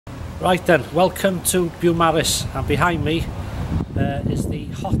Right then, welcome to Beaumaris, and behind me is the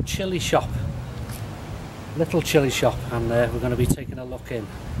hot chili shop, little chili shop, and we're going to be taking a look in,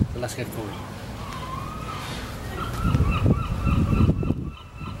 so let's get going.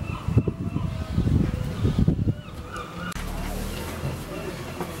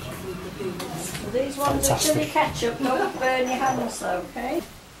 These ones are chili ketchup, don't burn your hands though, okay?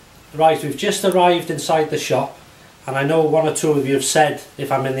 Right, we've just arrived inside the shop, and I know one or two of you have said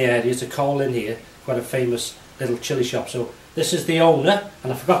if I'm in the area to call in here. Quite a famous little chili shop. So this is the owner,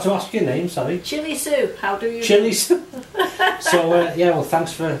 and I forgot to ask your name, sorry. Chilli Sue, how do you Chilli Sue. So yeah, well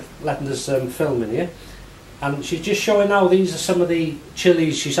thanks for letting us film in here. And she's just showing now, these are some of the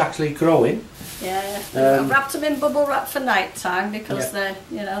chilies she's actually growing. Yeah, I've wrapped them in bubble wrap for night time because they're,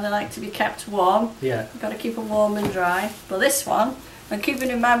 you know, they like to be kept warm. Yeah. You've got to keep them warm and dry. But this one, and keeping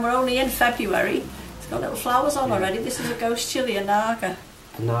in mind we're only in February, it's got little flowers on already. This is a ghost chilli, a naga.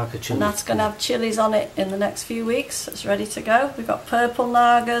 A naga chili. And that's going to have chilies on it in the next few weeks. It's ready to go. We've got purple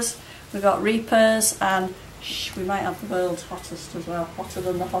nagas, we've got reapers, and we might have the world's hottest as well, hotter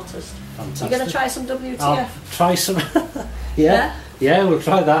than the hottest. Fantastic. You're going to try some WTF? I'll try some. Yeah, we'll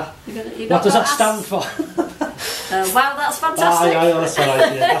try that. What does that stand for? Wow, that's fantastic. Yeah, that's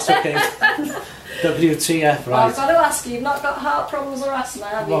alright, yeah, that's okay. WTF, right. Well, I've got to ask you, you've not got heart problems or asthma,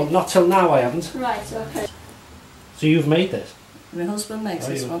 have you? Well, not till now I haven't. Right, okay. So you've made this? My husband makes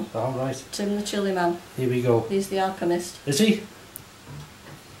this one. Oh, right. Tim the Chili Man. Here we go. He's the alchemist. Is he?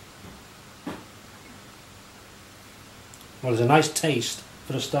 Well, it's a nice taste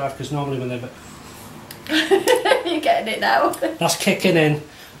for a start, because normally when they've... You're getting it now. That's kicking in.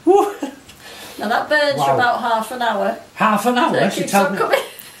 Woo. Now that burns for about half an hour. Half an hour? So keeps on coming.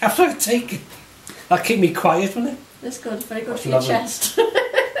 After I take it. That'll keep me quiet, won't it? It's good, very good That's for lovely. your chest.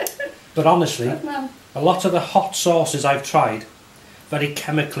 But honestly, a lot of the hot sauces I've tried, very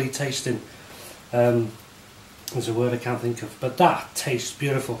chemically tasting. There's a word I can't think of, but that tastes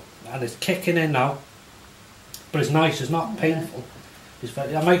beautiful, and it's kicking in now. But it's nice. It's not painful. It's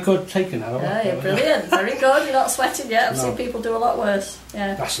very. Am I good taking that? Yeah, you're brilliant. Very good. You're not sweating yet. I've seen people do a lot worse.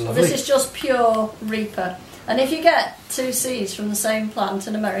 Yeah. That's lovely. This is just pure Reaper. And if you get two seeds from the same plant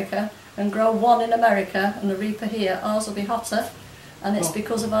in America and grow one in America and the Reaper here, ours will be hotter. And it's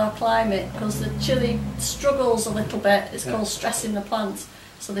because of our climate, because the chili struggles a little bit. It's called stressing the plant.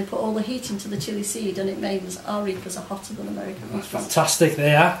 So they put all the heat into the chili seed, and it means our Reapers are hotter than American Reapers. Fantastic,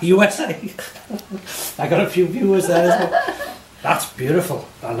 they are. USA. I got a few viewers there as well. That's beautiful.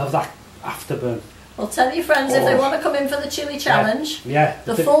 I love that afterburn. Well, tell your friends if they want to come in for the chili challenge. Yeah.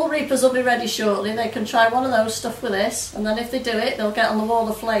 The full Reapers will be ready shortly. They can try one of those stuff with this, and then if they do it, they'll get on the wall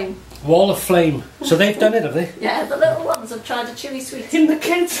of flame. Wall of flame. So they've done it, have they? Yeah, the little ones have tried a chili sweet. In the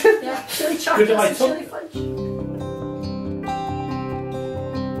kids. Yeah, chili chocolate and chili fudge.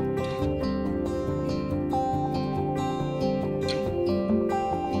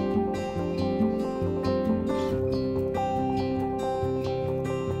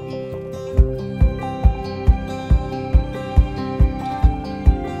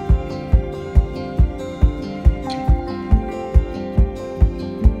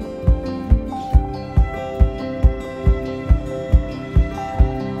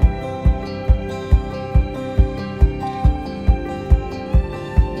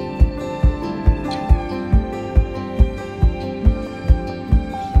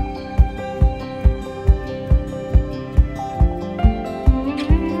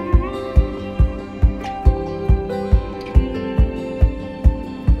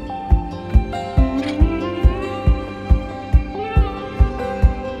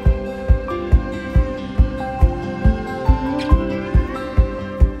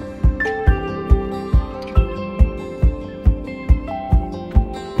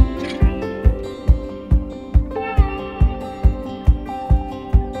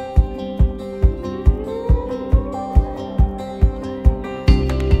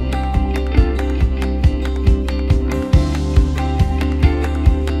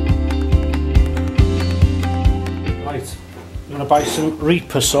 Buy some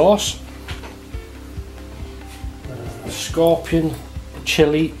Reaper sauce, scorpion,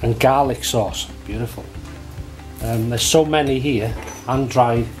 chili and garlic sauce. Beautiful. There's so many here, and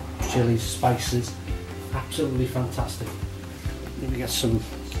dried chilies, spices, absolutely fantastic. Let me get some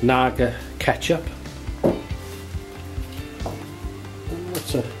naga ketchup.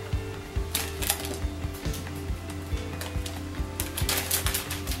 That's a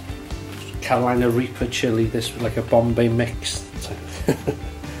Carolina Reaper chili. This was like a Bombay mix.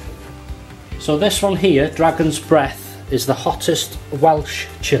 So this one here, Dragon's Breath, is the hottest Welsh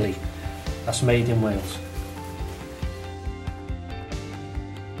chili that's made in Wales.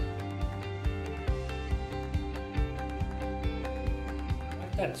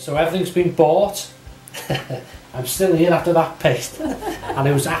 So everything's been bought. I'm still here after that paste. And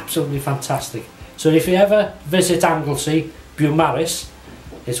it was absolutely fantastic. So if you ever visit Anglesey, Beaumaris,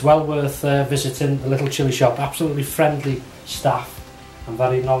 it's well worth visiting the little chili shop. Absolutely friendly staff and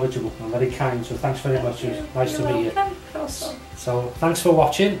very knowledgeable and very kind. So thanks very much. It was nice to meet you. So thanks for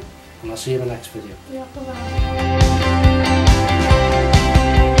watching, and I'll see you in the next video. Yeah, bye-bye.